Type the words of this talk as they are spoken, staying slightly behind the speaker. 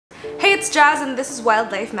Hey, it's Jazz and this is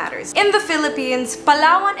Wildlife Matters. In the Philippines,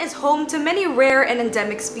 Palawan is home to many rare and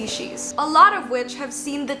endemic species, a lot of which have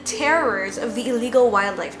seen the terrors of the illegal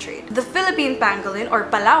wildlife trade. The Philippine pangolin, or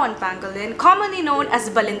Palawan pangolin, commonly known as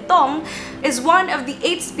balintong, is one of the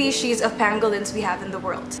 8 species of pangolins we have in the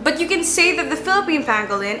world. But you can say that the Philippine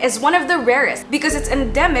pangolin is one of the rarest because it's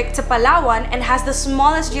endemic to Palawan and has the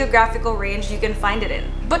smallest geographical range you can find it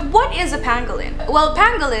in. But what is a pangolin? Well,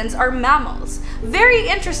 pangolins are mammals. Very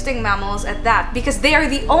interesting mammals at that, because they are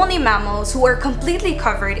the only mammals who are completely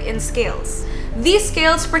covered in scales. These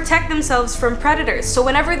scales protect themselves from predators, so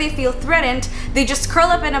whenever they feel threatened, they just curl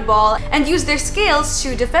up in a ball and use their scales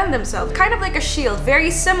to defend themselves. Kind of like a shield, very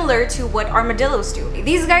similar to what armadillos do.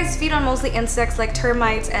 These guys feed on mostly insects like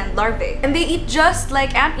termites and larvae, and they eat just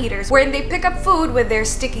like anteaters, wherein they pick up food with their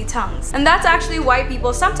sticky tongues. And that's actually why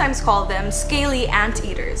people sometimes call them scaly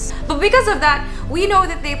anteaters. But because of that, we know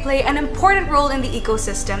that they play an important role in the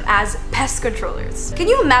ecosystem as pest controllers. Can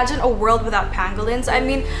you imagine a world without pangolins? I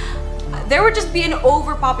mean, there would just be an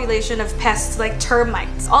overpopulation of pests like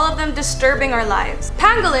termites, all of them disturbing our lives.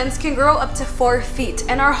 Pangolins can grow up to 4 feet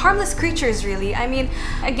and are harmless creatures, really. I mean,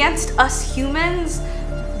 against us humans,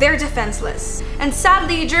 they're defenseless. And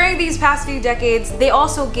sadly, during these past few decades, they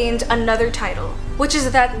also gained another title, which is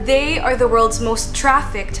that they are the world's most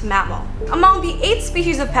trafficked mammal. Among the 8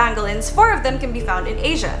 species of pangolins, 4 of them can be found in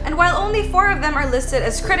Asia. And while only 4 of them are listed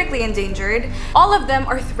as critically endangered, all of them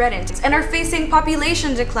are threatened and are facing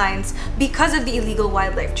population declines because of the illegal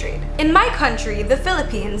wildlife trade. In my country, the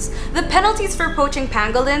Philippines, the penalties for poaching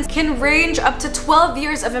pangolins can range up to 12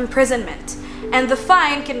 years of imprisonment, and the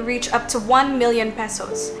fine can reach up to 1 million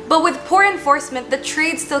pesos. But with poor enforcement, the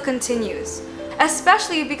trade still continues,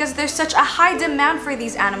 especially because there's such a high demand for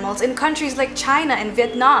these animals in countries like China and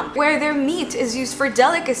Vietnam, where their meat is used for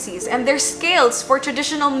delicacies and their scales for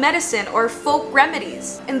traditional medicine or folk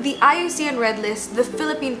remedies. In the IUCN Red List, the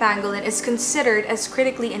Philippine pangolin is considered as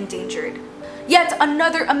critically endangered. Yet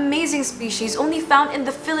another amazing species only found in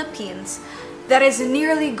the Philippines that is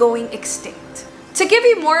nearly going extinct. To give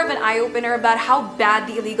you more of an eye-opener about how bad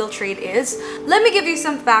the illegal trade is, let me give you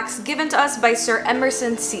some facts given to us by Sir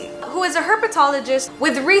Emerson who is a herpetologist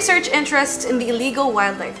with research interests in the illegal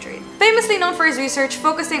wildlife trade, famously known for his research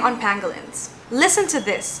focusing on pangolins. Listen to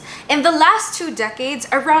this. In the last 2 decades,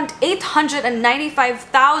 around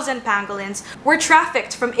 895,000 pangolins were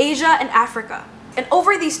trafficked from Asia and Africa. And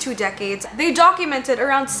over these 2 decades, they documented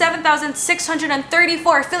around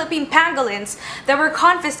 7,634 Philippine pangolins that were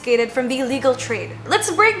confiscated from the illegal trade.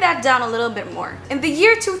 Let's break that down a little bit more. In the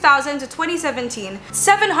year 2000 to 2017,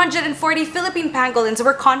 740 Philippine pangolins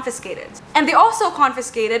were confiscated. And they also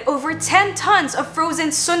confiscated over 10 tons of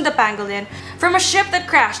frozen Sunda pangolin from a ship that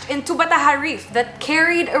crashed in Tubataha Reef that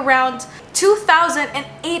carried around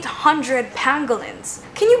 2,800 pangolins.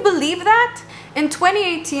 Can you believe that? In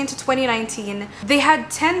 2018 to 2019, they had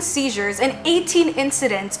 10 seizures and 18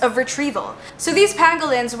 incidents of retrieval. So these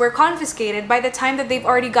pangolins were confiscated by the time that they've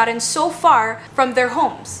already gotten so far from their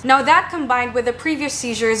homes. Now that, combined with the previous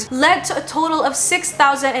seizures, led to a total of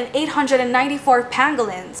 6,894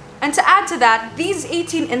 pangolins. And to add to that, these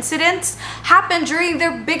 18 incidents happened during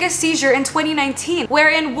their biggest seizure in 2019,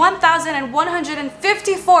 wherein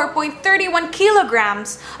 1,154.31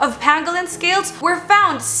 kilograms of pangolin scales were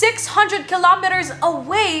found 600 kilometers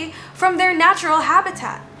away from their natural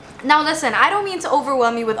habitat. Now listen, I don't mean to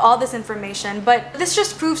overwhelm you with all this information, but this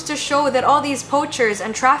just proves to show that all these poachers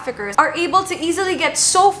and traffickers are able to easily get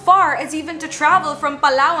so far as even to travel from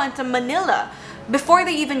Palawan to Manila before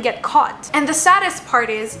they even get caught. And the saddest part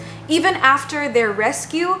is, even after their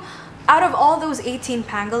rescue, out of all those 18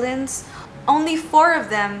 pangolins, only 4 of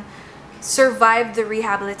them survived the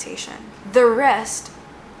rehabilitation. The rest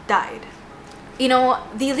died. You know,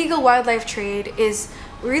 the illegal wildlife trade is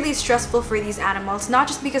really stressful for these animals, not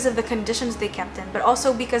just because of the conditions they kept in, but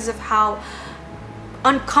also because of how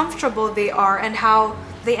uncomfortable they are and how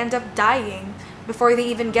they end up dying before they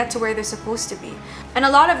even get to where they're supposed to be. And a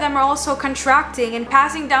lot of them are also contracting and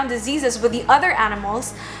passing down diseases with the other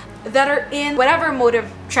animals that are in whatever mode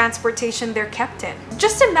of transportation they're kept in.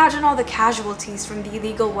 Just imagine all the casualties from the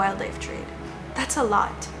illegal wildlife trade. That's a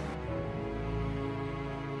lot.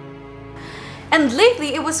 And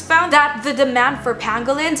lately, it was found that the demand for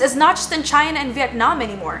pangolins is not just in China and Vietnam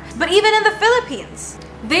anymore, but even in the Philippines.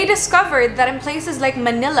 They discovered that in places like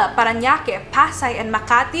Manila, Parañaque, Pasay, and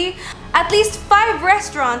Makati, at least 5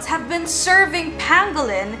 restaurants have been serving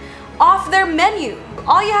pangolin off their menu.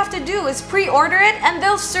 All you have to do is pre-order it and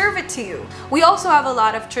they'll serve it to you. We also have a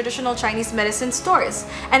lot of traditional Chinese medicine stores,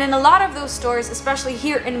 and in a lot of those stores, especially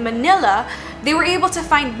here in Manila, they were able to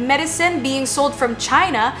find medicine being sold from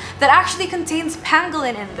China that actually contains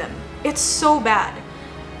pangolin in them. It's so bad.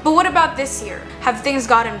 But what about this year? Have things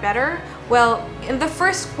gotten better? Well, in the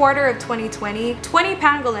first quarter of 2020, 20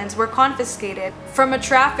 pangolins were confiscated from a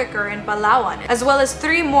trafficker in Palawan, as well as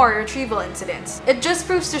 3 more retrieval incidents. It just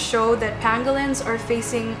proves to show that pangolins are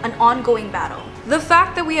facing an ongoing battle. The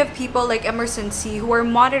fact that we have people like Emerson who are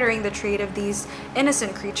monitoring the trade of these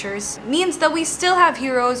innocent creatures means that we still have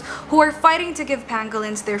heroes who are fighting to give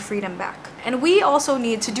pangolins their freedom back. And we also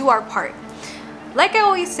need to do our part. Like I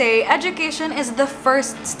always say, education is the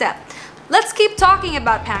first step. Let's keep talking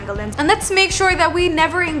about pangolins, and let's make sure that we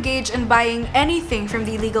never engage in buying anything from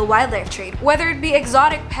the illegal wildlife trade. Whether it be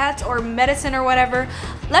exotic pets or medicine or whatever,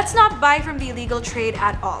 let's not buy from the illegal trade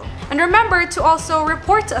at all. And remember to also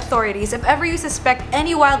report to authorities if ever you suspect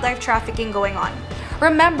any wildlife trafficking going on.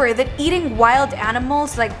 Remember that eating wild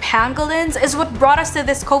animals like pangolins is what brought us to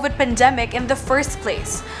this COVID pandemic in the first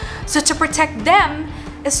place. So to protect them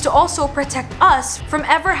is to also protect us from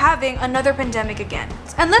ever having another pandemic again.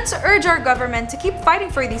 And let's urge our government to keep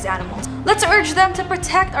fighting for these animals. Let's urge them to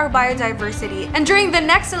protect our biodiversity. And during the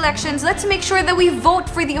next elections, let's make sure that we vote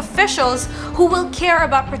for the officials who will care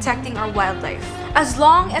about protecting our wildlife. As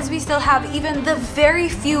long as we still have even the very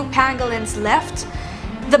few pangolins left,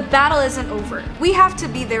 the battle isn't over. We have to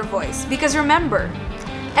be their voice, because remember,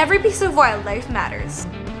 every piece of wildlife matters.